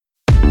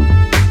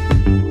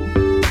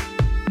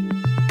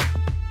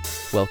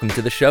Welcome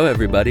to the show,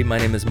 everybody. My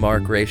name is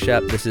Mark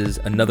Rayshap. This is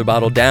Another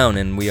Bottle Down,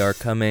 and we are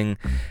coming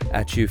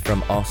at you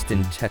from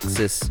Austin,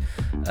 Texas,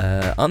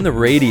 on the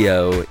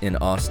radio in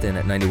Austin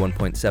at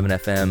 91.7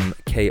 FM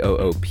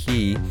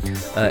KOOP,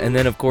 and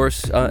then, of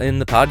course, in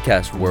the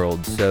podcast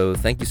world. So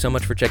thank you so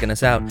much for checking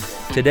us out.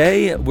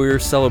 Today, we're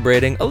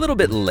celebrating a little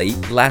bit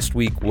late. Last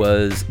week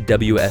was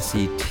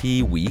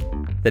WSET week.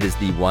 That is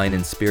the Wine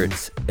and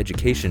Spirits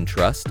Education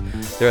Trust.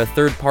 They're a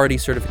third-party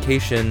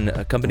certification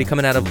company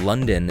coming out of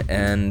London,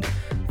 and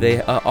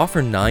they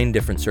offer 9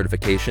 different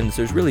certifications.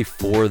 There's really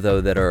 4,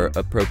 though, that are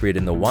appropriate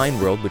in the wine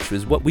world, which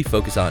is what we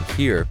focus on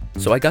here.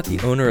 So I got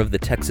the owner of the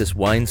Texas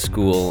Wine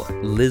School,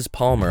 Liz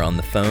Palmer, on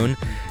the phone,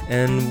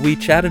 and we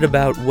chatted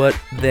about what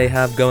they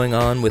have going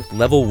on with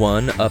Level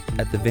 1 up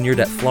at the Vineyard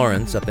at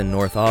Florence up in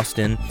North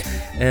Austin,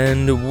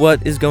 and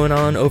what is going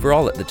on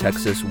overall at the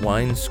Texas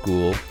Wine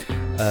School.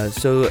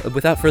 So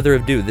without further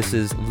ado, this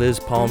is Liz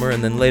Palmer,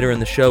 and then later in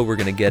the show we're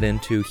going to get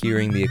into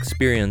hearing the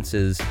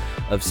experiences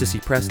of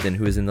Sissy Preston,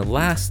 who is in the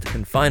last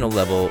and final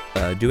level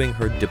doing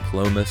her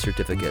Diploma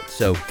certificate.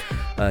 So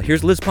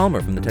here's Liz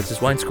Palmer from the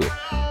Texas Wine School.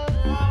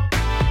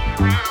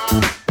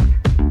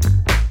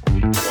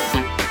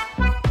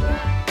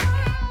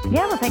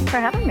 Yeah, well, thanks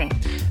for having me.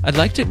 I'd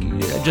like to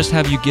just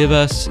have you give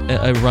us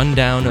a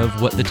rundown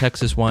of what the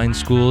Texas Wine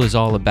School is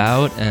all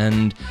about,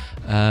 and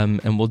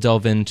we'll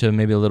delve into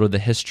maybe a little of the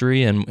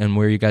history and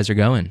where you guys are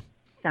going.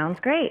 Sounds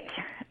great.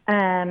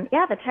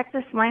 The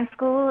Texas Wine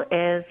School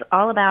is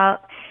all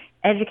about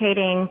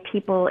educating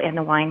people in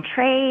the wine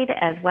trade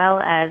as well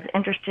as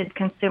interested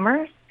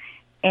consumers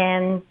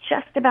in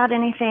just about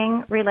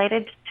anything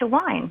related to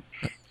wine.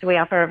 So we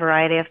offer a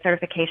variety of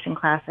certification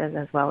classes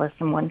as well as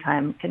some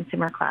one-time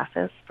consumer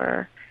classes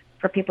for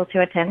people to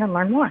attend and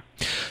learn more.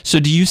 So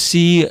do you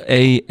see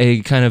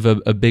a kind of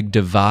a big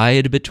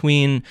divide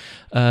between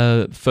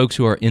folks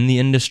who are in the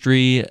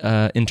industry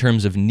in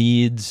terms of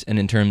needs and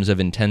in terms of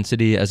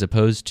intensity as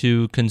opposed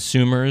to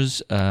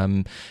consumers?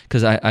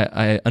 Because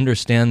I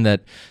understand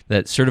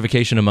that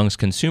certification amongst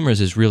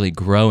consumers is really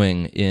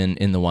growing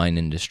in the wine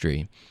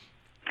industry.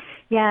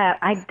 Yeah,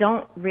 I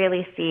don't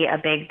really see a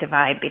big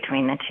divide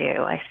between the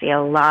two. I see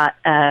a lot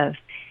of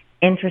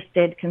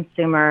interested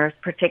consumers,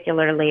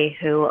 particularly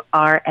who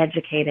are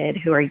educated,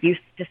 who are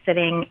used to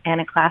sitting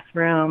in a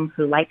classroom,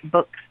 who like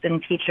books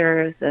and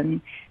teachers and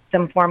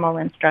some formal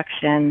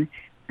instruction,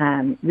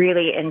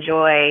 really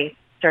enjoy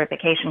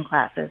certification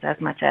classes as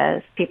much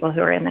as people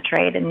who are in the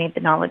trade and need the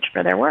knowledge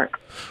for their work.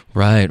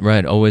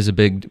 Right. Always a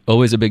big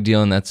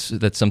deal, and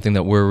that's something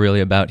that we're really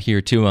about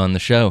here too on the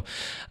show.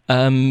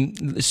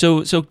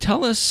 So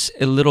tell us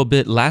a little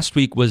bit. Last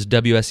week was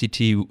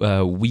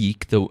WSET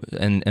week,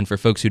 and for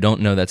folks who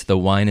don't know, that's the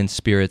Wine and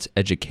Spirits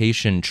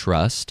Education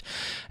Trust,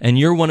 and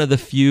you're one of the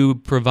few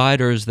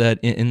providers that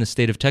in the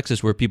state of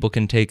Texas where people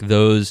can take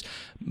those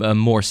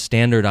more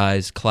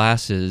standardized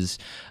classes.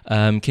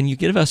 Can you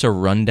give us a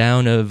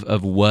rundown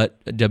of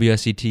what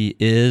WSET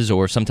is,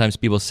 or sometimes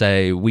people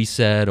say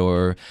WSET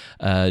or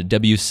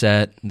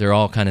WSET? They're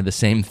all kind of the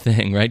same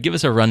thing, right? Give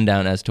us a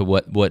rundown as to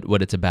what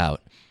it's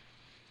about.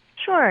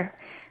 Sure.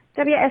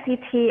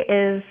 WSET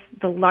is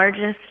the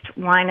largest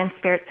wine and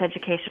spirits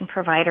education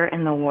provider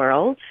in the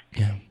world,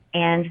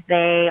 and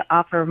they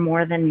offer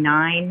more than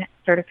 9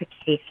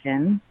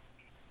 certifications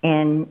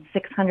in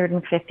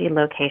 650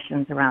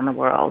 locations around the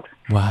world.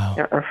 Wow.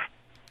 There are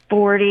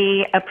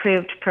 40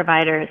 approved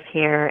providers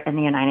here in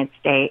the United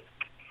States,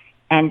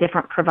 and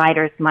different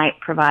providers might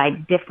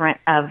provide different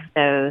of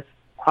those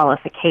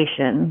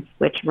qualifications,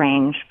 which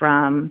range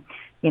from,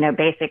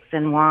 basics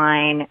in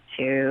wine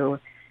to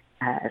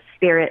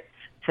spirits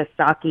to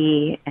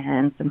sake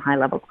and some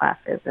high-level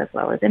classes as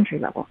well as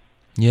entry-level.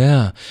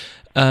 Yeah.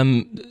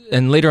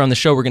 And later on the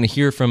show, we're going to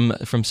hear from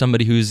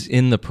somebody who's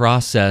in the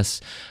process.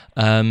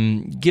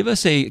 Give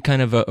us a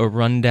kind of a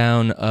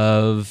rundown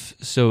of,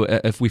 so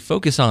if we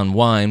focus on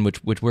wine,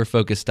 which we're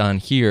focused on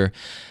here,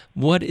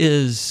 what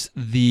is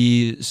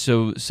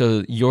so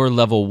your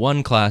level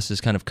 1 class is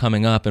kind of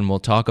coming up, and we'll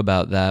talk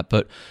about that,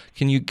 but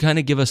can you kind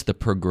of give us the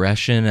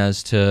progression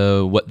as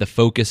to what the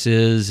focus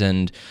is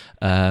and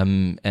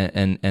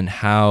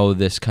how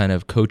this kind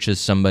of coaches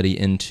somebody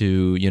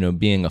into,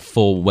 being a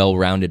full,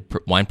 well-rounded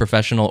wine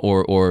professional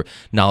or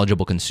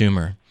knowledgeable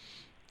consumer?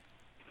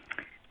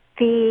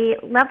 The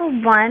level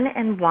 1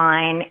 in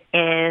wine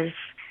is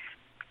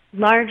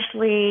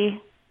largely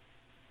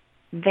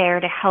there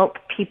to help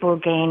people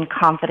gain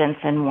confidence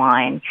in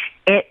wine.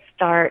 It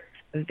starts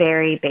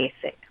very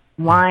basic.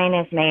 Wine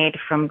is made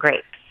from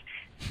grapes.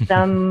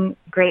 Some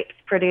grapes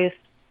produce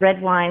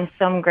red wine,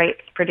 some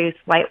grapes produce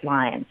white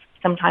wines.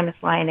 Sometimes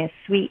wine is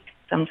sweet,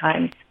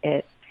 sometimes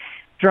it's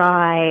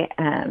dry,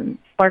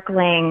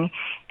 sparkling,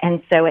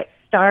 and so it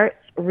starts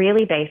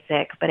really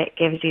basic, but it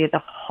gives you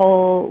the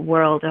whole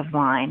world of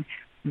wine,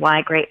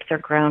 why grapes are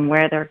grown,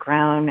 where they're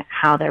grown,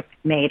 how they're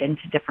made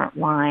into different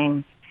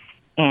wines,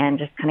 and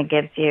just kind of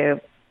gives you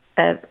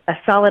a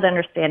solid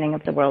understanding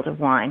of the world of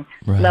wine.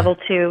 Right. Level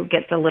 2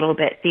 gets a little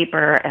bit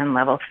deeper, and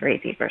level 3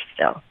 deeper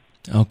still.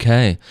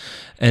 Okay,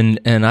 and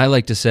I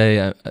like to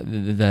say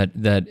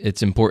that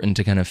it's important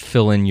to kind of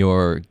fill in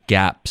your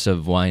gaps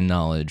of wine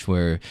knowledge,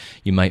 where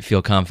you might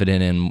feel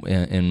confident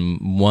in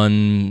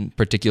one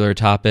particular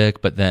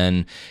topic, but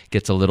then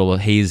gets a little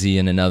hazy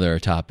in another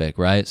topic,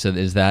 right? So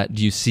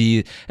do you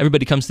see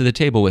everybody comes to the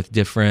table with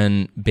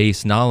different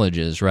base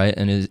knowledges, right?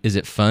 And is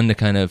it fun to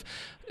kind of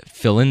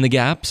fill in the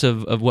gaps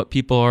of what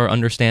people are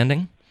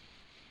understanding?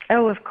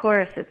 Oh, of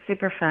course. It's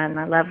super fun.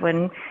 I love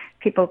when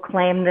people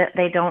claim that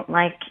they don't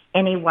like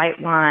any white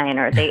wine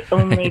or they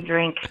only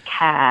drink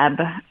Cab.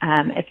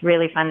 It's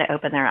really fun to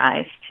open their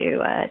eyes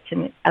to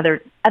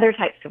other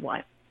types of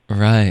wine.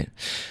 Right.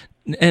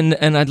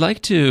 And I'd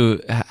like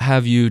to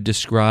have you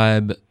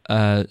describe,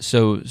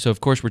 so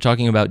of course we're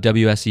talking about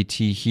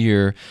WSET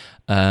here.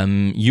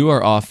 You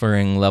are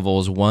offering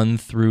levels 1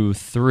 through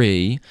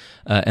 3,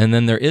 and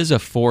then there is a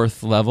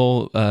fourth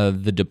level,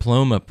 the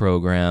Diploma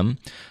program,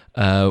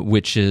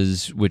 which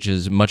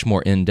is much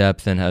more in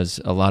depth and has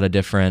a lot of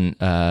different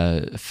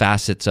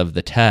facets of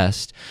the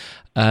test.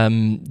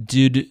 But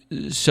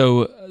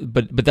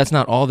that's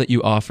not all that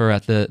you offer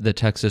at the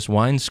Texas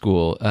Wine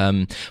School.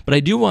 But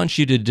I do want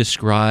you to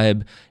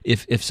describe,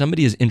 if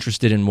somebody is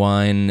interested in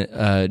wine,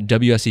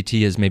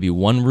 WSET is maybe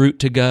one route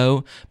to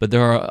go, but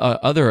there are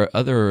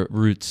other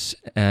routes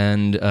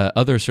and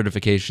other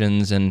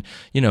certifications, and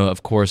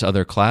of course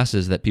other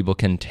classes that people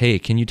can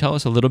take. Can you tell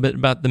us a little bit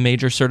about the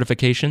major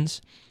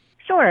certifications?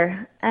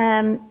 Sure.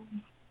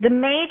 The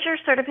major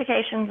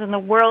certifications in the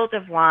world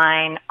of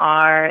wine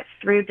are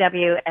through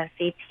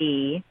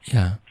WSET,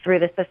 through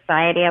the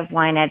Society of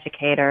Wine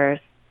Educators,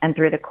 and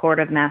through the Court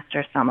of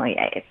Master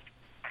Sommeliers.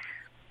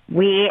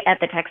 We at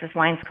the Texas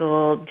Wine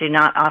School do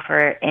not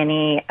offer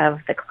any of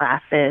the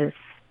classes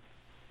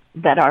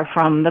that are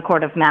from the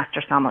Court of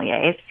Master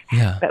Sommeliers,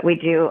 but we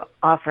do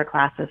offer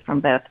classes from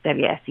both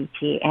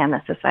WSET and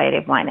the Society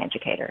of Wine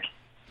Educators.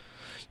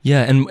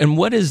 Yeah, and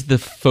what is the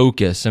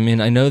focus? I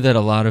mean, I know that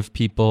a lot of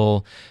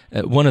people,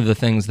 one of the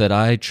things that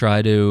I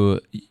try to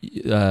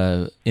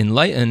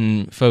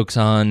enlighten folks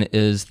on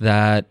is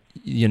that,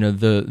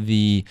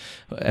 the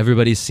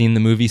everybody's seen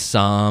the movie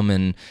Somm,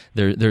 and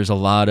there's a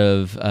lot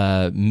of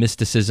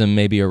mysticism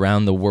maybe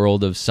around the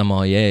world of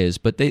sommeliers,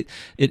 but it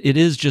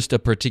is just a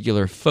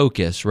particular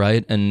focus,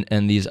 right?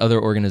 And these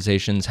other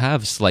organizations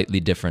have slightly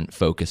different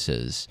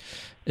focuses.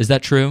 Is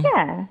that true?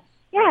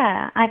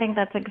 Yeah, I think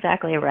that's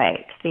exactly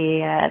right.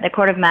 The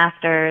Court of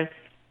Masters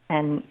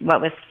and what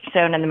was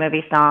shown in the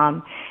movie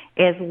Somm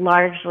is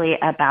largely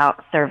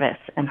about service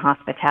and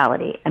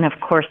hospitality, and of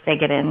course they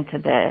get into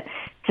the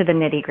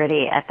nitty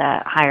gritty at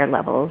the higher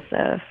levels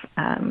of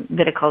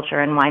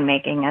viticulture and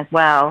winemaking as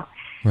well.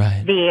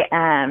 Right. The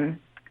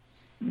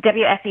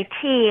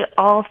WSET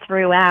all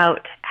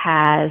throughout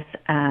has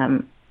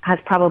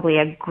probably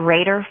a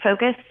greater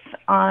focus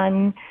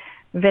on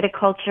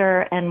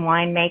viticulture and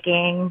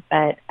winemaking,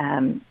 but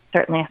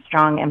certainly a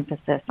strong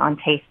emphasis on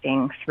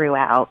tasting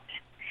throughout.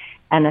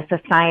 And the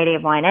Society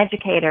of Wine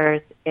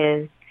Educators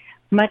is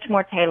much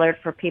more tailored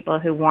for people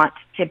who want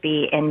to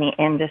be in the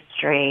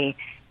industry,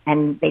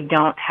 and they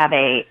don't have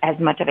as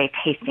much of a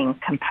tasting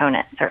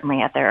component,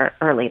 certainly at their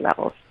early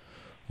levels.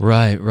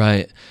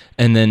 Right.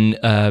 And then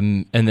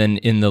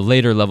in the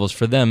later levels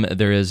for them,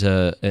 there is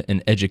a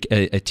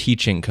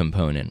teaching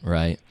component,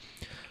 right?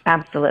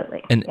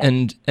 Absolutely.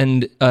 And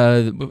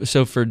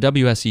so for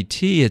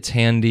WSET, it's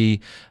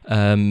handy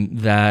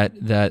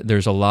that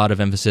there's a lot of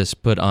emphasis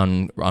put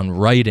on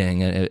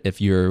writing. If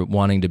you're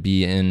wanting to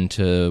be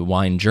into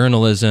wine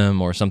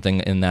journalism or something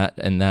in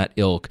that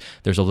ilk,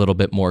 there's a little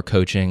bit more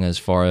coaching as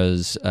far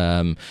as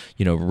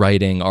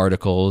writing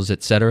articles,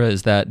 etc.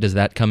 Does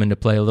that come into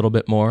play a little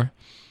bit more?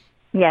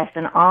 Yes,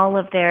 and all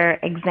of their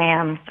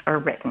exams are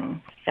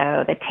written.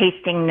 So the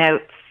tasting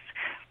notes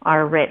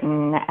are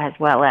written, as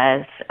well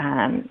as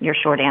your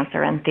short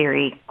answer and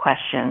theory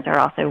questions are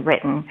also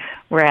written,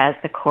 whereas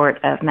the Court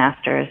of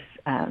Masters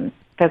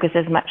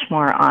focuses much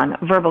more on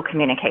verbal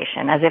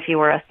communication, as if you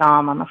were a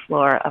somm on the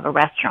floor of a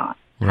restaurant,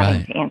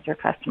 having to answer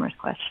customers'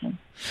 questions.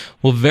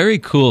 Well, very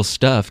cool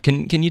stuff.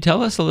 Can you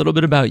tell us a little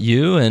bit about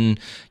you? And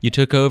you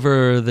took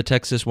over the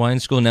Texas Wine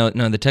School. Now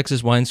the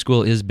Texas Wine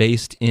School is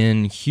based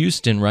in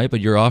Houston, right?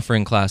 But you're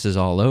offering classes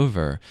all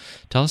over.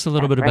 Tell us a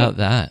little bit about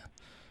that.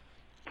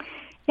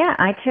 Yeah,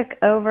 I took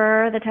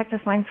over the Texas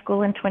Wine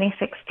School in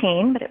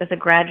 2016, but it was a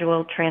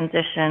gradual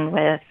transition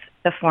with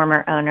the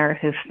former owner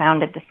who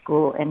founded the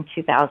school in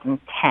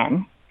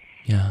 2010.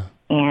 Yeah.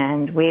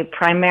 And we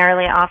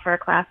primarily offer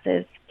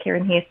classes here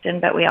in Houston,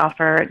 but we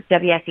offer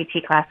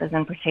WSET classes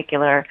in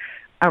particular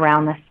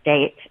around the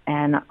state,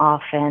 and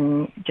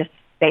often just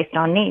based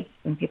on needs.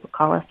 When people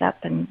call us up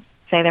and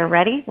say they're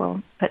ready,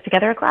 we'll put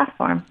together a class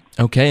for them.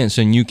 Okay, and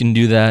so you can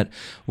do that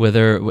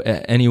whether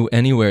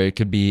anywhere. It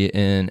could be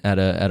at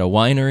a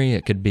winery.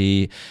 It could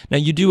be. Now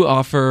you do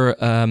offer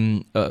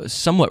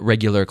somewhat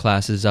regular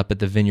classes up at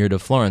the Vineyard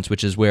of Florence,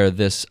 which is where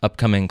this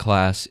upcoming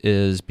class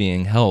is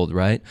being held,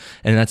 right?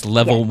 And that's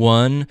level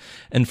 1.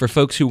 And for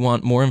folks who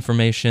want more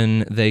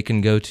information, they can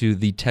go to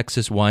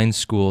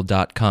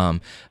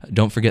thetexaswineschool.com.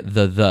 Don't forget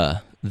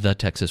the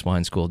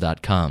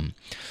thetexaswineschool.com.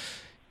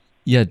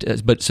 Yeah,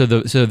 but so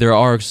there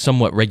are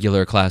somewhat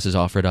regular classes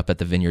offered up at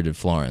the Vineyard in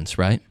Florence,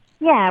 right?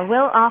 Yeah,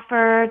 we'll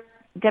offer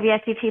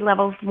WSET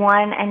levels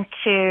 1 and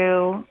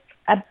 2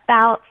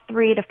 about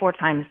 3 to 4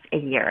 times a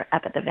year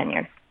up at the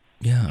Vineyard.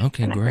 Yeah.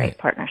 Okay. Great. Great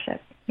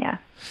partnership. Yeah.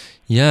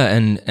 Yeah,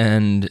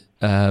 and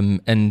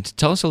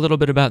tell us a little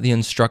bit about the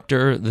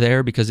instructor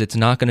there, because it's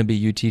not going to be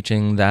you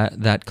teaching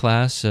that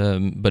class,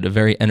 but a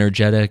very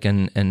energetic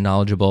and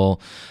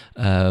knowledgeable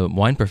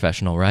wine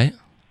professional, right?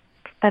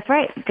 That's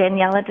right.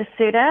 Daniela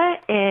DeSuda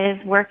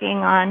is working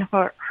on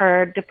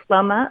her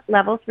diploma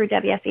level through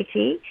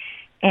WSET,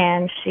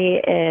 and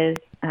she is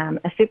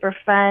a super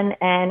fun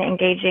and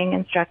engaging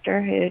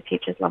instructor who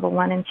teaches level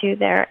 1 and 2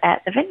 there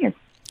at the Vineyard.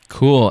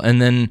 Cool.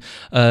 And then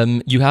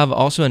you have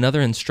also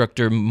another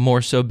instructor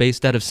more so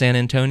based out of San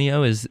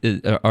Antonio.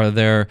 Are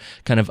there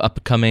kind of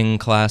upcoming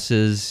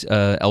classes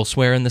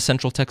elsewhere in the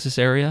Central Texas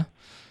area?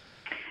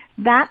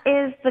 That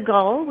is the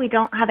goal. We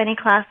don't have any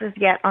classes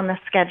yet on the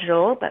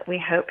schedule, but we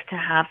hope to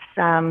have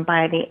some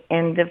by the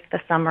end of the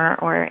summer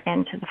or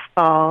into the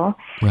fall.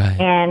 Right.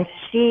 And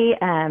she,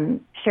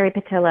 Sherry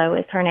Patillo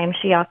is her name.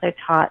 She also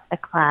taught a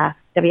class,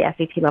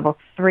 WSET Level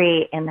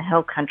 3 in the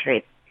Hill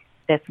Country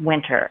this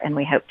winter, and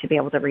we hope to be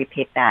able to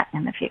repeat that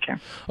in the future.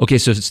 Okay,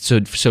 so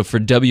for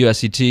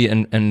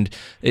WSET, and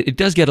it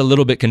does get a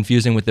little bit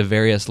confusing with the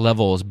various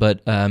levels,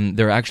 but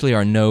there actually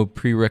are no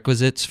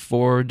prerequisites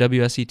for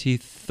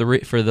WSET 3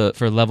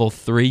 for level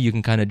 3. You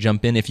can kind of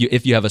jump in if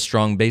you have a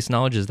strong base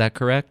knowledge. Is that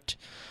correct?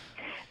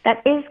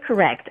 That is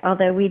correct,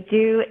 although we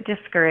do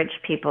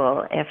discourage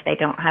people if they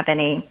don't have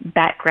any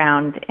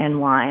background in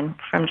wine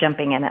from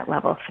jumping in at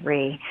level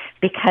 3.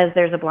 Because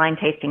there's a blind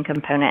tasting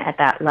component at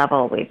that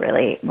level, we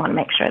really want to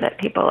make sure that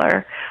people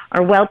are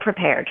well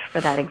prepared for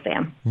that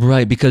exam.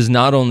 Right, because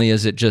not only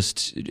is it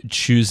just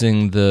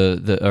choosing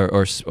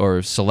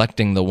or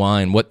selecting the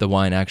wine, what the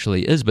wine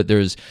actually is, but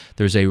there's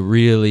a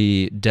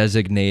really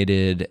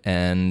designated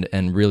and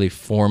really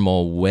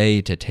formal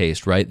way to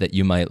taste, right, that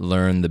you might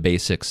learn the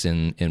basics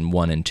in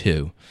 1 and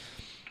 2.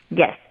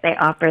 Yes, they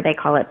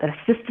call it the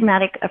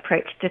systematic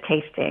approach to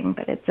tasting,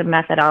 but it's a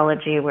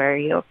methodology where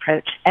you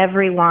approach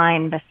every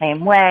wine the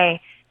same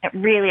way. It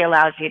really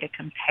allows you to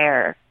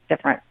compare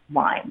different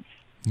wines.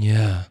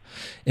 Yeah,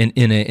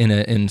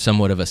 in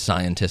somewhat of a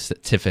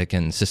scientific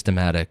and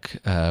systematic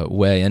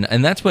way,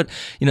 and that's what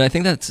I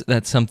think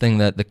that's something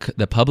that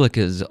the public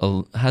has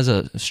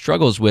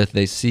struggles with.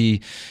 They see,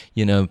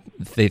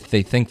 they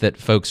think that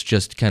folks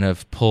just kind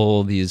of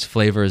pull these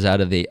flavors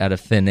out of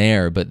thin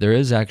air, but there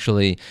is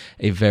actually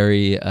a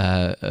very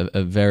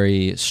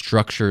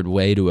structured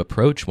way to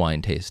approach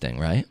wine tasting,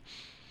 right?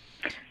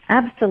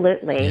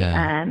 Absolutely.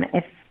 Yeah.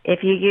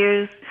 If you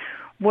use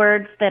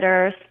words that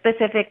are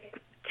specific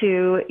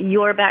to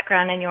your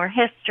background and your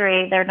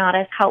history, they're not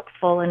as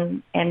helpful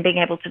in being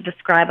able to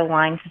describe a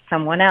wine to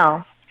someone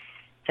else.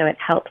 So it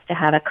helps to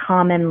have a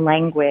common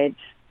language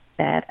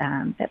that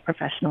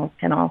professionals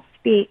can all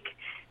speak,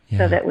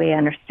 so that we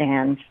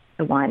understand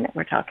the wine that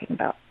we're talking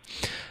about.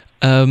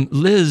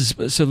 Liz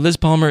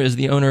Palmer is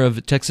the owner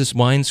of Texas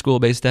Wine School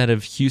based out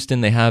of Houston.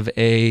 They have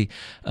a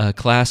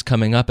class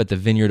coming up at the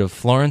Vineyard of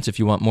Florence. If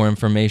you want more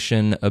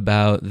information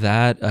about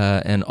that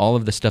and all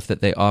of the stuff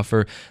that they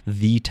offer,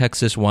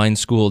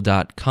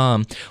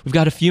 thetexaswineschool.com. We've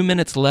got a few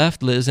minutes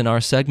left, Liz, in our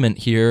segment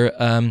here.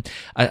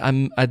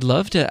 I'd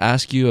love to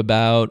ask you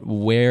about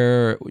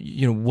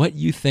what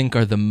you think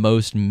are the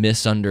most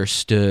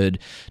misunderstood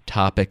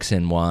topics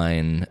in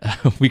wine.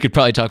 We could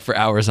probably talk for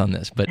hours on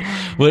this, but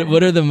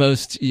what are the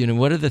most,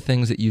 what are the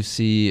things that you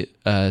see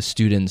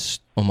students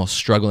almost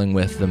struggling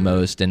with the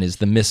most, and is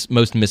the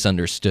most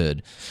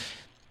misunderstood?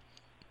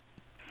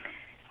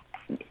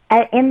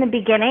 In the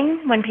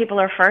beginning, when people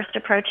are first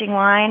approaching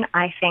wine,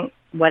 I think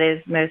what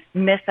is most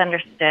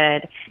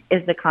misunderstood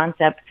is the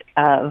concept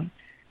of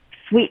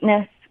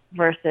sweetness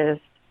versus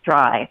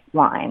dry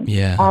wine.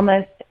 Yeah.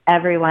 Almost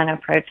everyone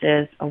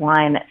approaches a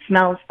wine that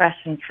smells fresh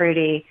and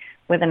fruity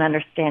with an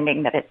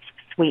understanding that it's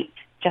sweet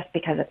just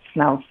because it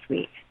smells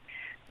sweet.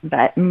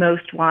 But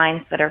most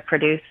wines that are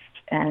produced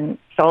and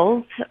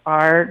sold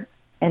are,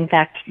 in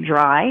fact,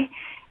 dry,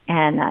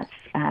 and that's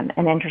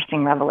an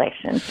interesting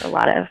revelation to a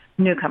lot of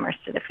newcomers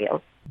to the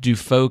field. Do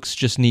folks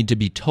just need to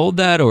be told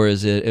that, or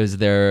is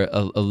there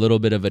a little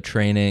bit of a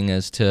training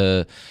as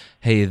to,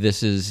 hey,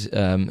 this is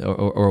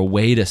or a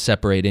way to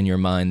separate in your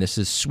mind, this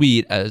is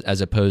sweet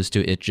as opposed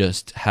to it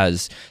just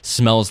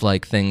smells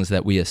like things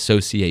that we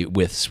associate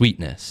with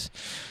sweetness?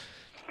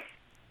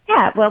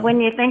 Yeah, well, when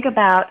you think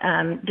about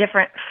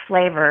different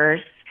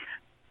flavors,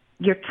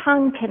 your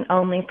tongue can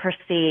only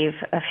perceive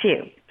a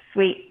few: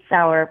 sweet,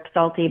 sour,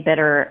 salty,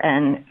 bitter,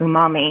 and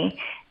umami.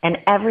 And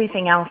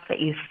everything else that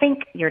you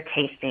think you're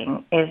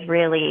tasting is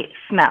really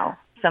smell.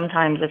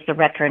 Sometimes it's a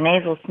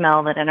retronasal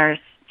smell that enters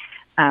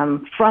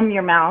from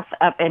your mouth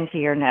up into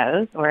your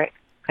nose, or it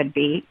could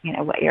be,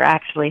 what you're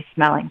actually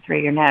smelling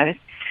through your nose.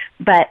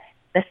 But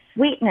the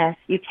sweetness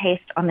you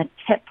taste on the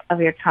tip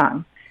of your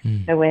tongue.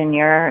 So when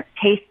you're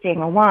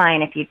tasting a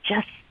wine, if you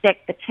just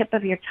stick the tip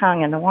of your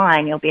tongue in the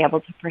wine, you'll be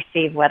able to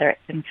perceive whether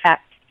it's in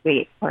fact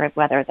sweet, or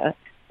whether the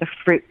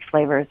fruit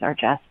flavors are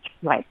just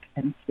ripe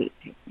and sweet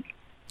tasting.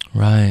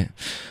 Right.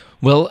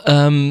 Well,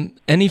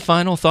 any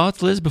final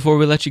thoughts, Liz, before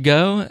we let you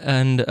go?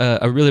 And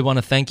I really want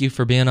to thank you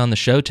for being on the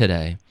show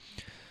today.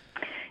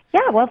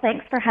 Yeah, well,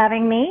 thanks for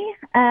having me.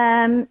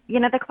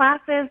 The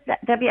classes,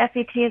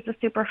 WSET is a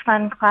super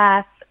fun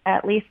class.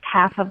 At least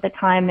half of the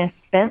time is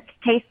spent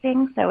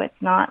tasting, so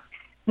it's not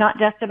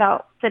just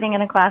about sitting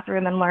in a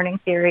classroom and learning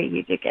theory.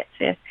 You do get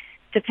to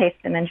taste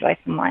and enjoy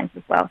some wines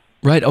as well.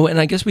 Right. Oh, and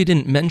I guess we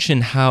didn't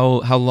mention how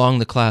long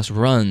the class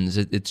runs.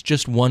 It's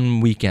just one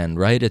weekend,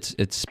 right?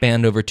 It's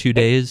spanned over 2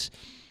 days.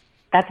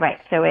 That's right.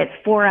 So it's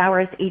 4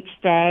 hours each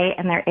day,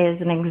 and there is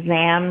an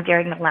exam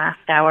during the last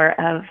hour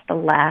of the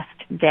last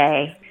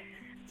day.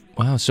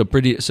 Wow, so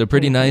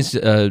pretty nice.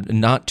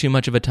 Not too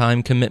much of a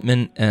time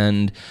commitment,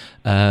 and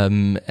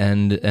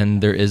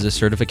there is a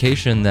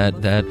certification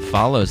that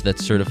follows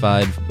that's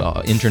certified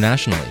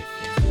internationally.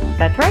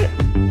 That's right.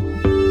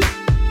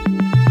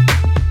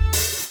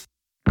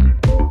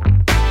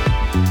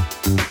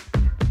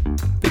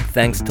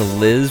 Thanks to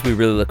Liz. We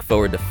really look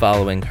forward to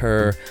following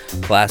her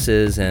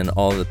classes and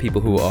all the people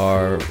who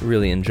are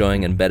really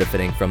enjoying and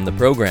benefiting from the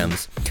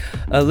programs.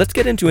 Let's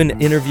get into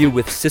an interview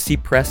with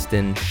Sissy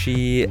Preston.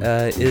 She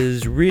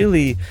is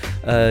really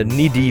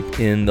knee-deep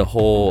in the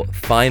whole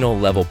final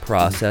level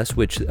process,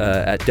 which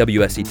at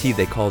WSET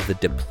they call the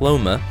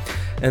Diploma.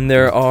 And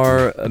there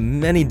are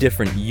many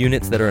different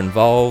units that are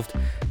involved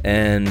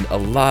and a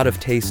lot of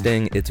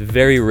tasting. It's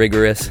very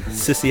rigorous.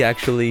 Sissy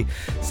actually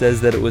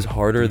says that it was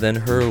harder than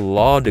her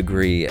law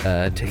degree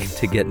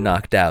to get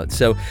knocked out.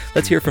 So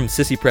let's hear from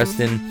Sissy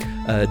Preston,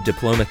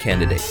 diploma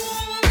candidate.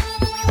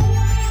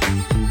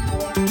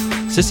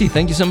 Sissy,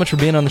 thank you so much for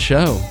being on the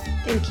show.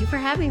 Thank you for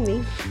having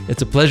me.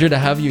 It's a pleasure to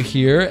have you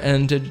here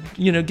and to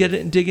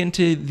dig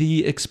into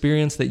the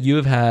experience that you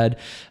have had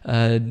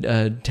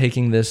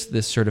taking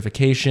this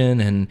certification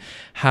and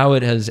how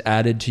it has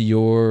added to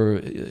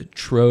your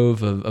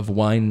trove of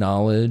wine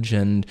knowledge.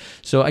 And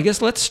so I guess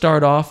let's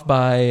start off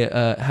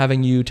by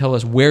having you tell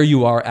us where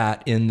you are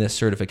at in this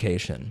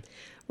certification.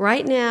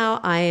 Right now,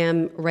 I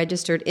am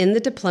registered in the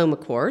diploma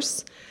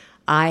course.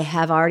 I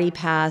have already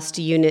passed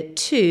Unit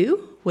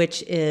 2,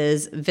 which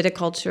is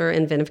viticulture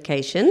and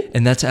vinification.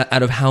 And that's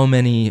out of how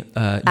many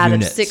units? Out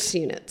of 6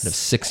 units. Out of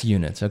 6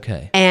 units,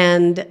 okay.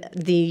 And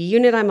the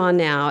unit I'm on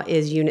now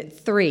is Unit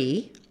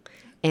 3,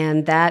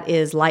 and that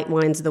is Light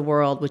Wines of the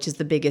World, which is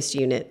the biggest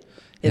unit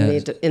in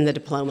the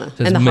diploma,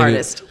 so and the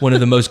hardest. One of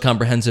the most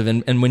comprehensive.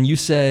 And when you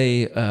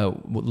say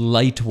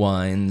light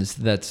wines,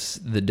 that's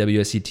the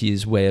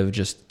WSET's way of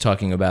just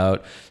talking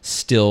about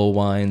still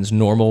wines,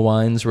 normal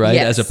wines, right?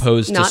 Yes, As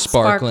opposed to not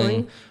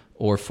sparkling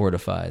or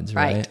fortifieds,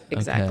 right? Right,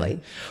 exactly.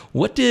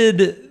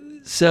 Okay.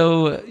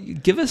 So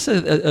give us a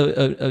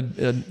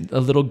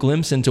little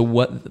glimpse into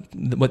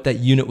what that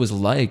unit was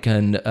like,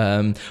 and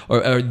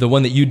or the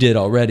one that you did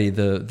already,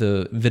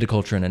 the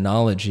viticulture and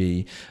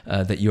enology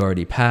that you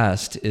already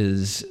passed.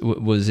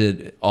 Was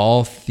it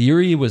all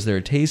theory? Was there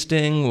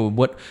tasting?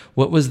 What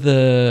was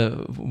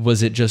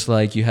it just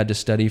like you had to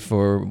study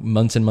for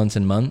months and months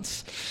and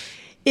months?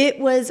 It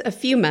was a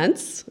few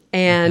months,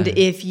 and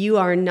Okay. if you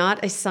are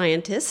not a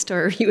scientist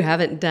or you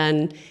haven't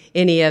done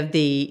any of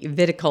the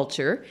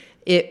viticulture,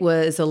 it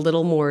was a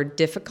little more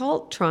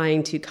difficult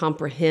trying to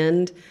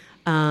comprehend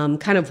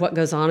kind of what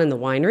goes on in the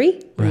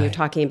winery when you're Right.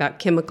 talking about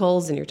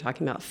chemicals and you're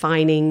talking about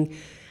fining,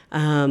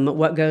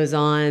 what goes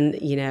on,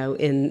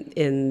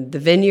 in the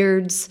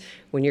vineyards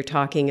when you're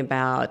talking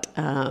about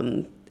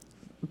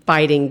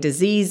fighting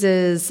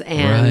diseases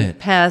and Right.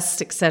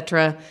 pests,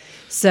 etc.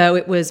 So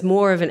it was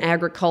more of an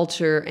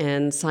agriculture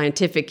and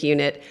scientific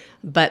unit,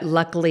 but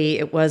luckily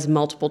it was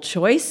multiple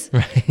choice.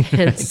 Right.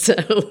 And so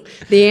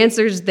the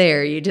answer's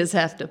there. You just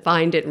have to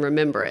find it and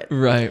remember it.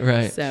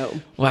 Right. So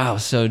Wow.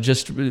 So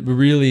just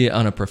really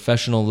on a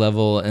professional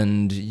level,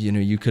 and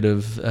you could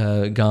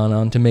have gone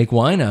on to make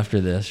wine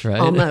after this, right?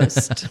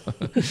 almost.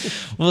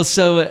 Well,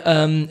 so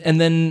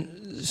and then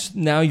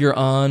now you're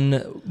on.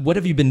 What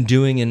have you been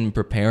doing in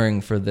preparing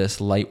for this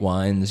light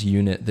wines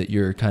unit that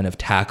you're kind of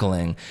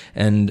tackling?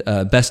 And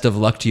best of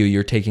luck to you.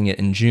 You're taking it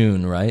in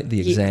June, right? The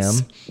exam.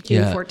 Yes,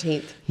 June Yeah.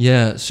 14th.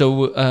 Yeah.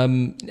 So,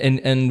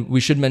 and we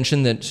should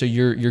mention that. So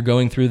you're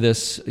going through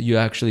this. You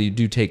actually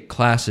do take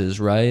classes,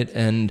 right?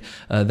 And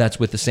that's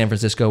with the San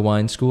Francisco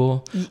Wine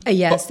School.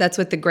 Yes, that's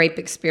with the Grape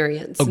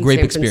Experience. Oh, in Grape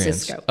San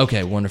Experience. Francisco.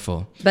 Okay,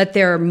 wonderful. But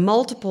there are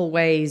multiple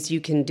ways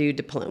you can do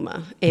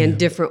diploma and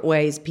different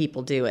ways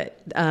people do it.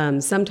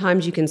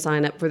 Sometimes you can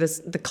sign up for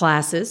the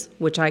classes,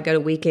 which I go to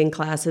weekend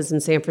classes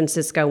in San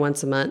Francisco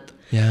once a month.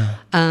 Yeah.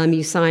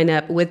 You sign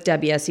up with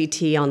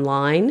WSET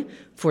online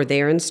for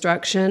their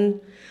instruction.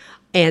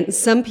 And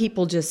some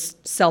people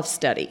just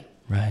self-study.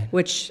 Right.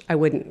 Which I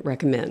wouldn't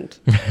recommend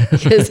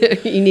because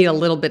you need a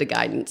little bit of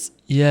guidance.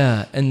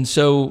 Yeah, and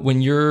so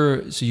when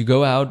you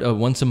go out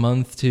once a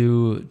month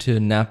to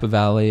Napa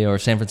Valley or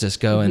San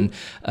Francisco, and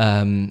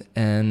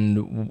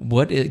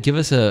give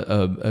us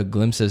a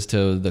glimpse as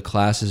to the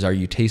classes. Are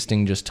you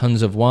tasting just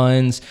tons of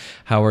wines?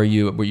 How are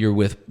you? You're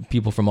with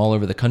people from all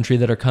over the country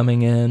that are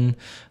coming in.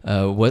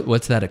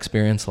 What's that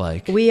experience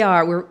like?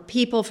 We're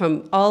people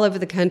from all over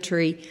the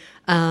country.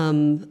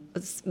 A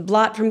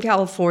lot from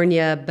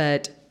California,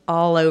 but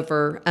all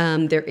over.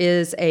 There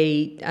is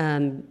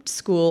a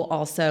school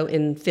also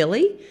in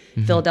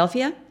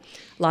Philadelphia.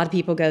 A lot of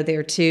people go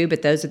there too,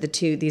 but these are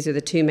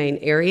the two main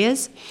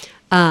areas.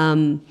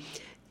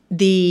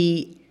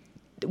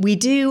 We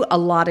do a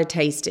lot of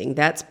tasting.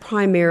 That's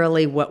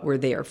primarily what we're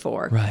there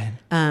for. Right.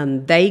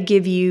 They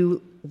give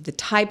you the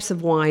types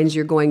of wines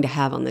you're going to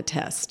have on the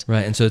test.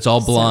 Right, and so it's all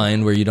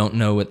blind where you don't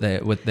know what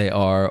they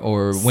are,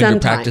 or when you're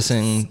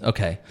practicing.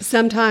 Okay.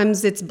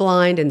 Sometimes it's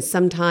blind, and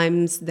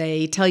sometimes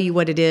they tell you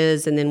what it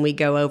is, and then we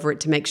go over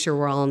it to make sure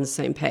we're all on the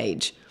same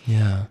page.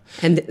 Yeah.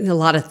 And a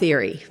lot of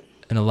theory.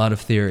 And a lot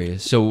of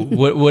theories. So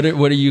what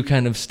are you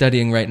kind of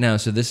studying right now?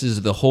 So this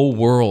is the whole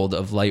world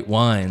of light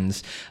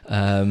wines,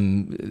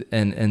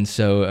 and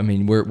so I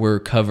mean we're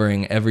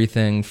covering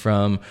everything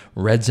from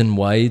reds and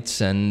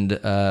whites and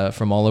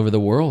from all over the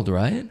world,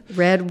 right?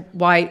 Red,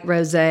 white,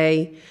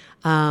 rosé.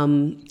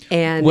 And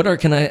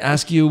can I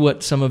ask you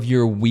what some of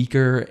your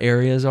weaker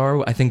areas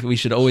are? I think we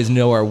should always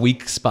know our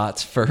weak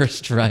spots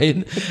first,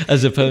 right?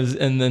 As opposed,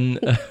 and then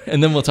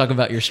we'll talk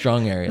about your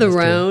strong areas. The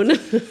Rhone.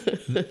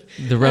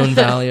 The Rhone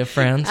Valley of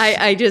France.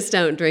 I just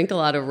don't drink a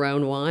lot of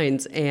Rhone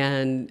wines,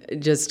 and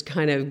just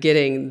kind of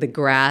getting the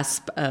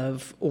grasp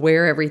of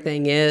where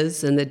everything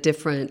is and the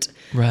different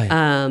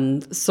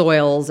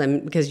soils,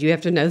 and because you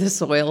have to know the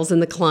soils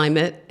and the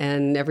climate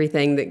and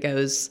everything that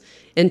goes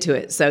into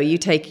it. So you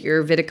take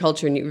your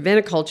viticulture and your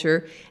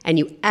viniculture and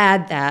you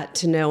add that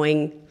to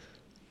knowing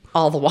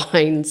all the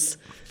wines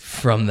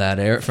from that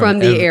area, from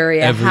the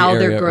area, how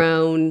they're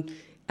grown,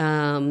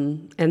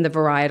 and the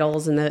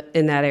varietals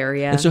in that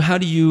area. And so how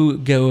do you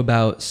go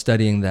about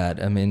studying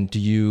that? I mean, do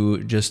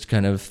you just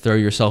kind of throw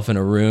yourself in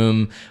a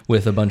room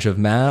with a bunch of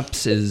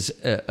maps?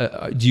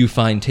 Do you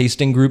find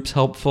tasting groups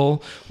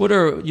helpful? What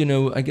are,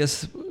 I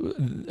guess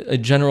a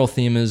general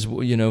theme is,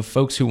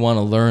 folks who want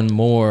to learn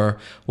more,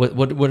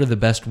 what are the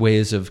best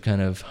ways of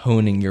kind of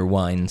honing your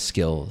wine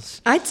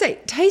skills? I'd say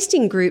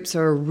tasting groups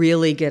are a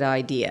really good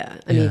idea.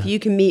 I mean, if you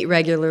can meet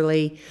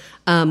regularly,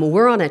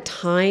 we're on a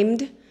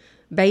timed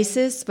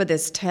basis for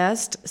this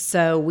test,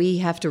 so we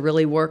have to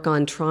really work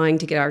on trying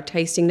to get our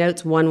tasting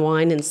notes, one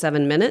wine in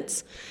 7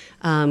 minutes,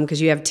 because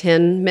you have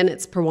 10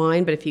 minutes per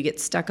wine, but if you get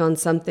stuck on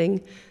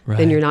something,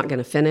 then you're not going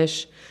to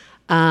finish.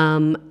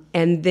 And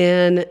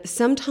then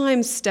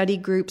sometimes study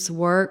groups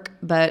work,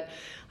 but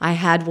I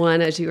had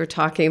one, as you were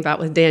talking about,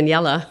 with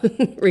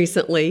Daniela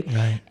recently,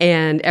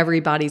 and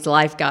everybody's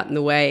life got in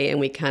the way, and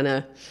we kind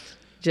of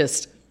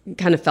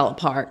fell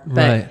apart.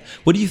 But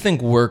what do you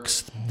think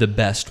works the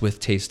best with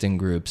tasting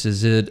groups?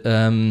 Is it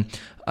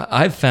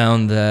I've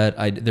found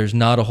that there's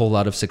not a whole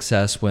lot of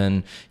success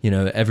when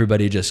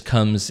everybody just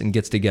comes and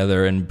gets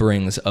together and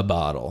brings a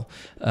bottle.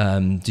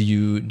 Do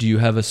you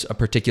have a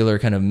particular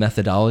kind of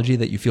methodology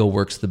that you feel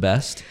works the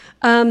best?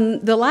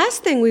 The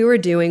last thing we were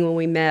doing when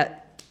we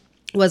met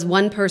was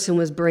one person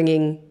was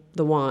bringing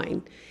the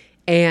wine,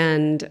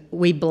 and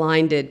we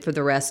blinded for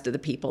the rest of the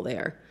people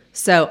there.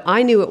 So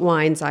I knew what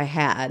wines I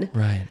had.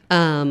 Right.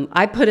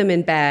 I put them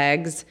in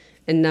bags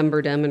and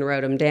numbered them and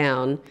wrote them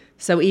down.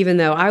 So even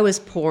though I was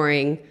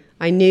pouring,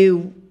 I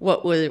knew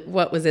what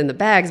was in the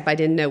bags, but I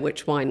didn't know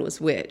which wine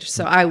was which.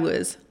 So I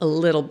was a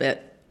little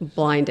bit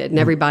blinded, and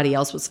everybody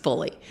else was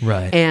fully.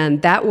 Right.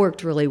 And that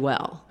worked really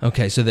well.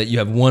 Okay, so that you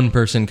have one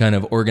person kind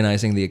of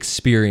organizing the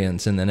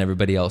experience, and then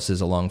everybody else is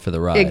along for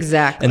the ride.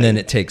 Exactly. And then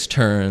it takes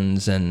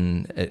turns,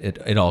 and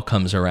it all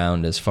comes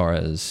around as far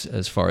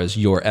as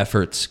your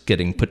efforts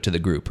getting put to the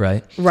group,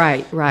 right?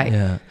 Right.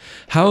 Yeah.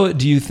 How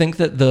do you think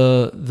that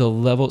the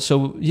level?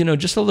 So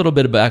just a little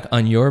bit back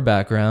on your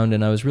background,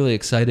 and I was really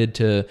excited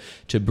to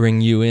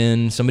bring you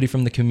in, somebody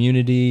from the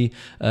community.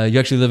 You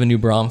actually live in New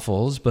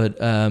Braunfels, but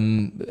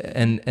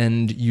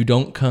and you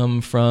don't come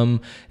from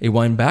a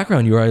wine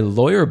background. You are a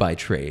lawyer by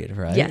trade,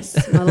 right?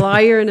 Yes, I'm a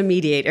lawyer and a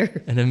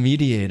mediator.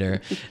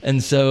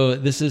 And so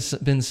this has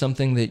been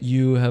something that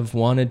you have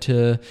wanted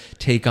to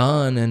take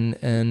on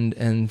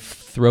and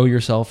throw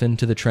yourself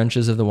into the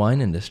trenches of the wine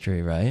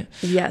industry, right?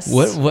 Yes.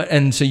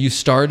 And so you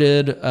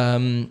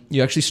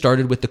actually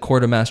started with the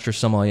Court of Master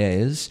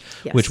Sommeliers,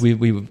 yes, which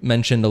we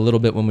mentioned a little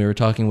bit when we were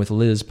talking with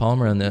Liz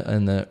Palmer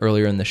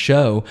earlier in the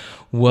show.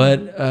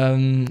 What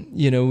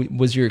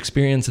was your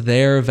experience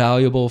there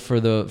valuable for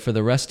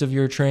the rest of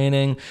your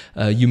training?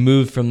 You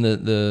moved from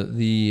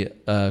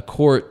the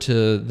court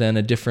to then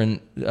a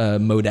different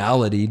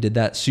modality. Did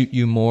that suit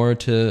you more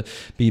to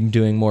be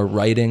doing more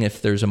writing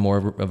if there's a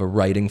more of a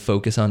writing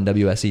focus on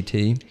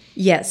WSET?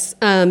 Yes.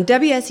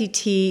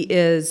 WSET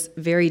is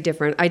very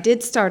different. I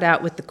did start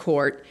out with the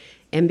court,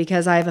 and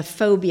because I have a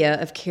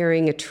phobia of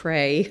carrying a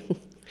tray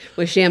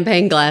with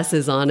champagne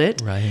glasses on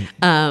it. Right.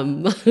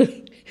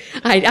 The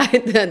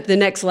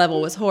next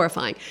level was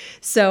horrifying.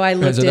 So I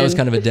looked. So that was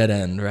kind of a dead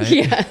end, right?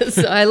 Yeah.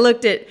 So I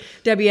looked at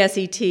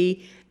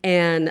WSET,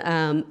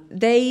 and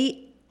they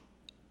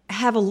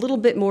have a little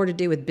bit more to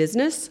do with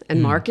business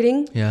and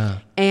marketing. Yeah.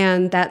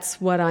 And that's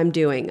what I'm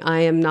doing.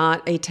 I am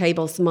not a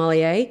table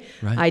sommelier.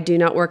 Right. I do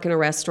not work in a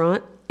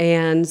restaurant.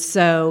 And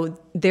so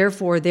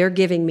therefore they're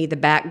giving me the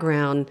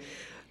background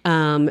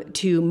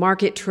to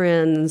market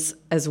trends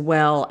as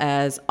well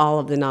as all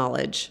of the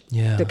knowledge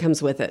that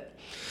comes with it.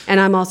 And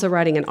I'm also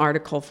writing an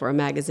article for a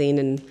magazine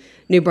in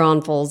New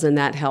Braunfels, and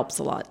that helps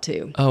a lot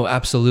too. Oh,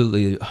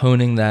 absolutely.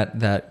 Honing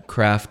that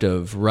craft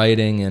of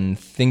writing and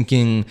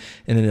thinking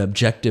in an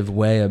objective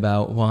way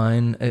about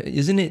wine.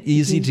 Isn't it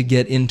easy to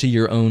get into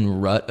your own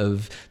rut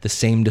of the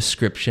same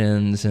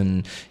descriptions?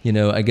 And,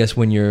 I guess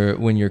when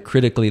you're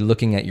critically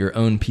looking at your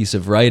own piece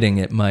of writing,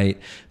 it might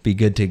be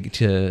good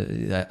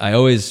to I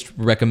always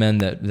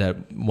recommend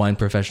that wine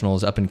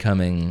professionals up and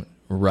coming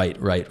write.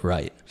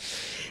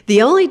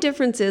 The only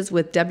difference is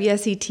with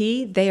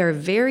WSET, they are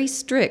very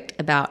strict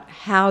about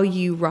how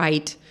you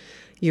write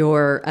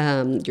your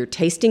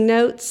tasting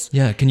notes.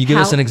 Yeah, can you give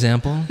us an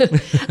example?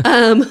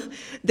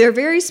 They're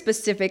very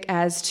specific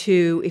as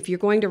to if you're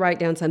going to write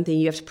down something,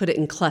 you have to put it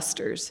in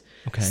clusters.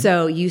 Okay.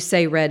 So you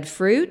say red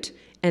fruit,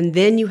 and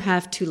then you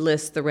have to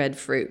list the red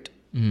fruit.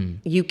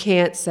 You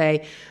can't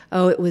say,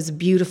 oh, it was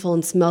beautiful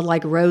and smelled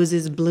like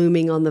roses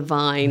blooming on the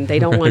vine. They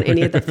don't want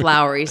any of the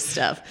flowery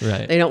stuff.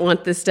 Right. They don't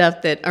want the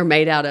stuff that are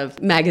made out of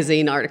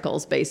magazine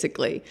articles,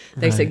 basically.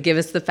 They said, give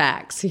us the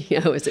facts.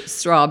 Is it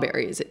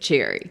strawberry? Is it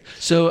cherry?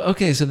 So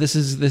this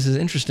is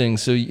interesting.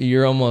 So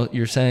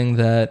you're saying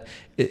that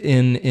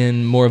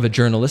in more of a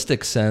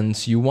journalistic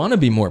sense, you want to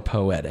be more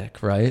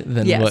poetic, right?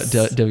 Than yes. what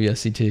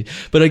WSET.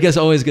 But I guess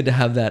always good to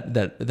have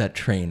that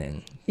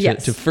training.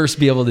 Yes. To first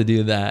be able to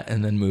do that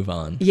and then move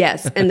on.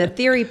 Yes, and the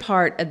theory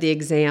part of the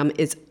exam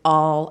is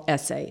all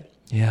essay.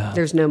 Yeah.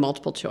 There's no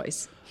multiple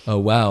choice. Oh,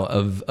 wow.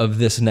 Of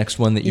this next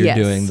one that you're yes.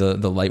 doing,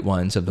 the light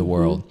wines of the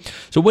world.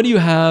 So what do you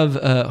have?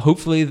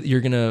 Hopefully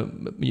you're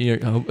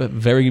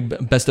very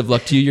best of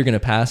luck to you. You're going to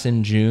pass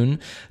in June.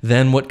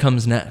 Then what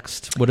comes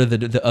next? What are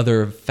the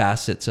other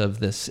facets of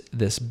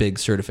this big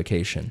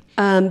certification?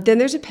 Then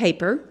there's a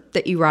paper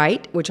that you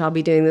write, which I'll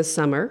be doing this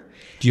summer.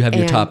 Do you have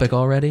your topic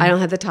already? I don't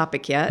have the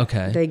topic yet.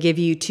 Okay. They give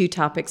you 2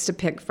 topics to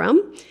pick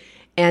from.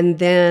 And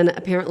then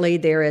apparently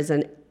there is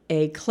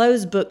a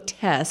closed book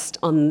test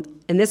and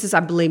this is, I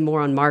believe,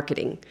 more on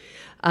marketing,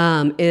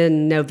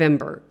 in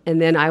November.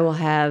 And then I will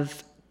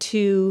have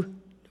 2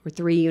 or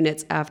 3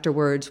 units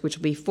afterwards, which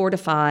will be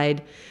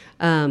fortified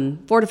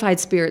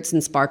spirits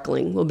and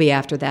sparkling will be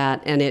after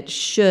that. And it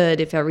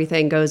should, if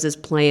everything goes as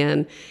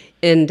planned,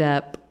 end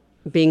up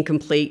being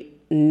complete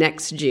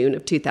next June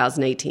of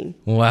 2018.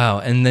 Wow.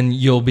 And then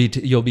you'll be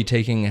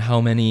taking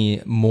how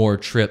many more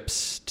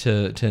trips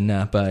to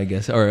Napa, I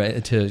guess,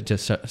 or to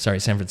San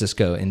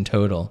Francisco in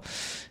total?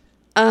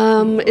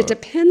 It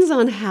depends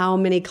on how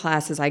many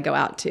classes I go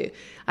out to.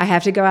 I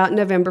have to go out in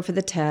November for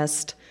the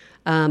test.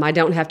 I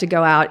don't have to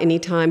go out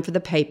anytime for the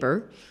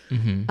paper.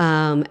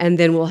 And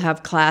then we'll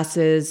have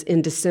classes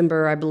in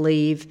December, I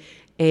believe,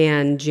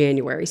 and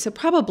January. So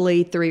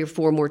probably 3 or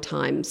 4 more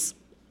times.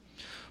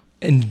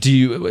 And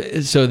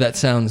so that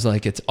sounds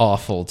like it's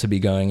awful to be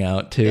going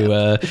out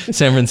to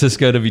San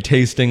Francisco to be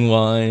tasting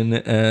wine.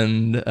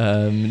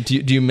 And do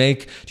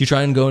you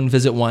try and go and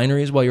visit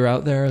wineries while you're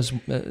out there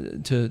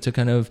to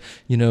kind of,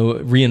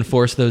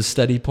 reinforce those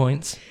study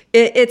points?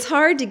 It's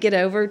hard to get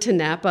over to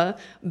Napa,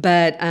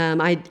 but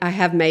I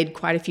have made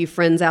quite a few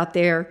friends out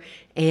there.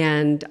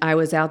 And I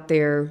was out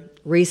there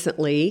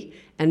recently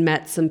and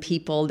met some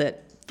people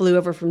that flew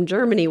over from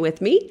Germany with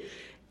me.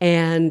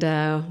 And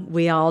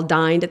we all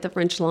dined at the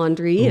French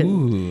Laundry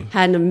and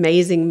had an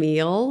amazing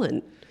meal.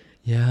 And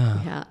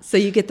yeah, so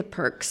you get the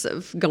perks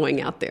of going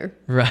out there,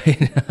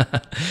 right?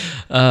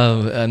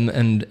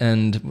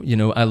 And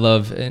I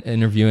love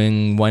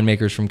interviewing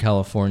winemakers from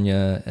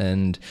California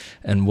and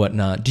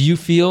whatnot. Do you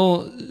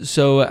feel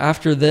so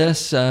after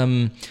this?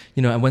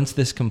 Once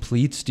this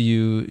completes, do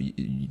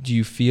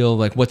you feel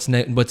like what's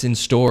in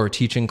store?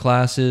 Teaching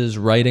classes,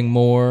 writing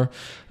more,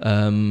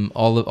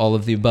 all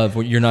of the above.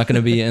 You're not going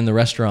to be in the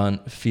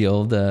restaurant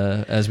field,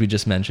 as we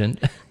just mentioned.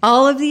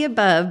 All of the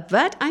above,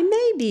 but I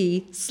may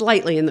be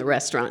slightly in the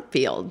restaurant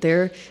field.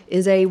 There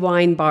is a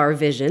wine bar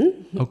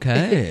vision.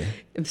 Okay.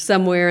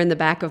 Somewhere in the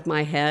back of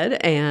my head,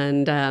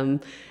 and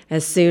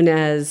as soon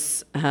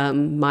as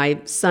my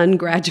son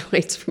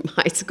graduates from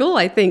high school,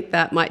 I think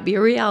that might be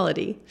a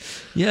reality.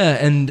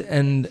 Yeah,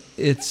 and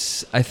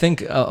it's, I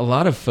think a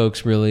lot of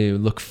folks really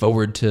look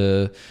forward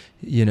to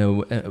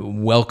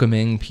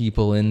welcoming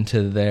people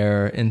into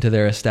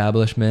their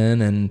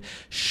establishment and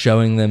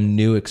showing them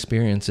new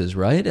experiences,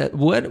 right?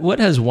 What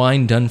has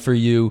wine done for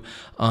you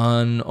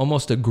on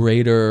almost a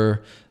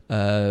greater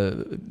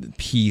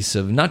piece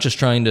of not just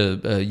trying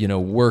to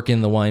work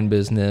in the wine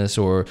business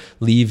or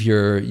leave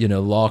your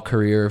law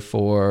career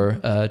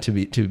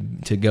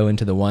to go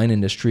into the wine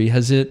industry?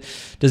 Does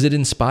it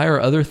inspire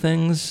other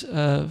things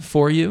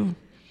for you?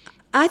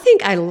 I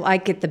think I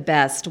like it the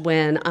best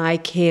when I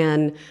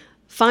can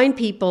find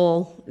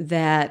people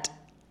that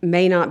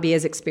may not be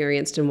as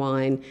experienced in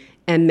wine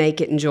and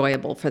make it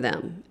enjoyable for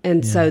them.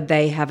 And so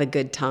they have a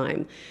good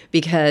time,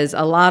 because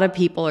a lot of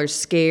people are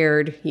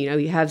scared.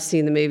 You have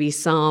seen the movie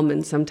Some,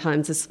 and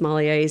sometimes the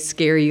sommeliers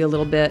scare you a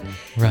little bit.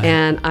 Right.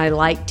 And I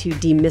like to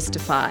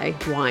demystify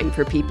wine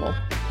for people.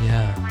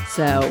 Yeah.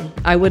 So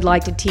I would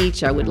like to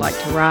teach, I would like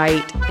to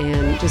write,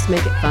 and just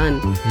make it fun.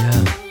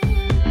 Yeah.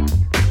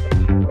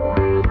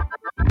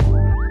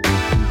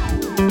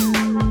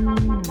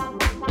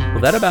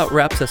 Well, that about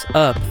wraps us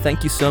up.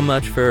 Thank you so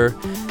much for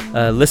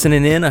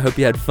listening in. I hope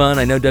you had fun.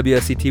 I know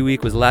WSET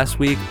week was last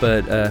week,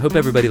 but I hope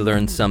everybody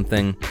learned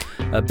something.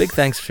 Big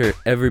thanks for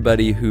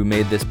everybody who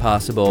made this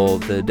possible.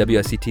 The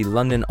WSET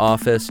London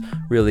office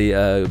really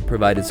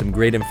provided some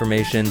great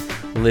information.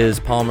 Liz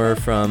Palmer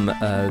from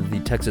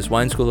the Texas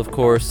Wine School, of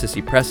course.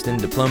 Sissy Preston,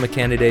 diploma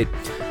candidate.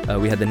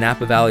 We had the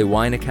Napa Valley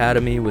Wine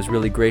Academy, was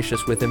really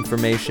gracious with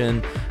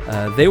information.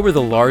 They were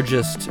the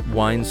largest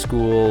wine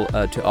school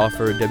to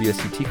offer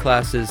WSET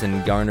classes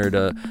and garnered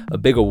a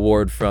big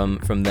award from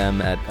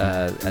them at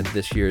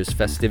this year's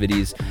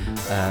festivities.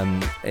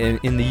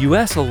 In the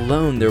U.S.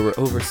 alone, there were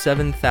over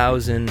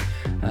 7,000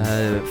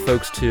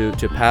 folks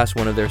to pass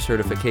one of their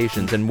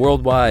certifications, and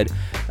worldwide,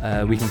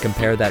 we can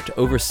compare that to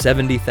over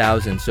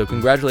 70,000. So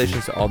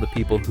congratulations to all the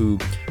people who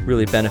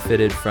really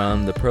benefited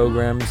from the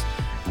programs.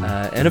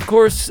 And of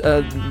course,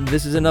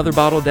 this is Another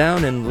Bottle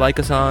Down, and like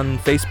us on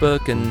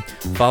Facebook and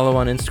follow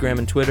on Instagram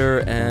and Twitter,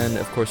 and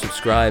of course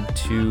subscribe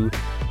to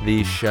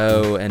the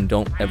show, and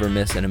don't ever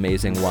miss an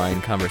amazing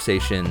wine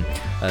conversation.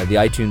 The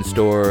iTunes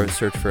store,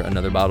 search for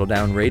Another Bottle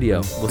Down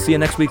Radio. We'll see you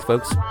next week,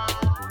 folks.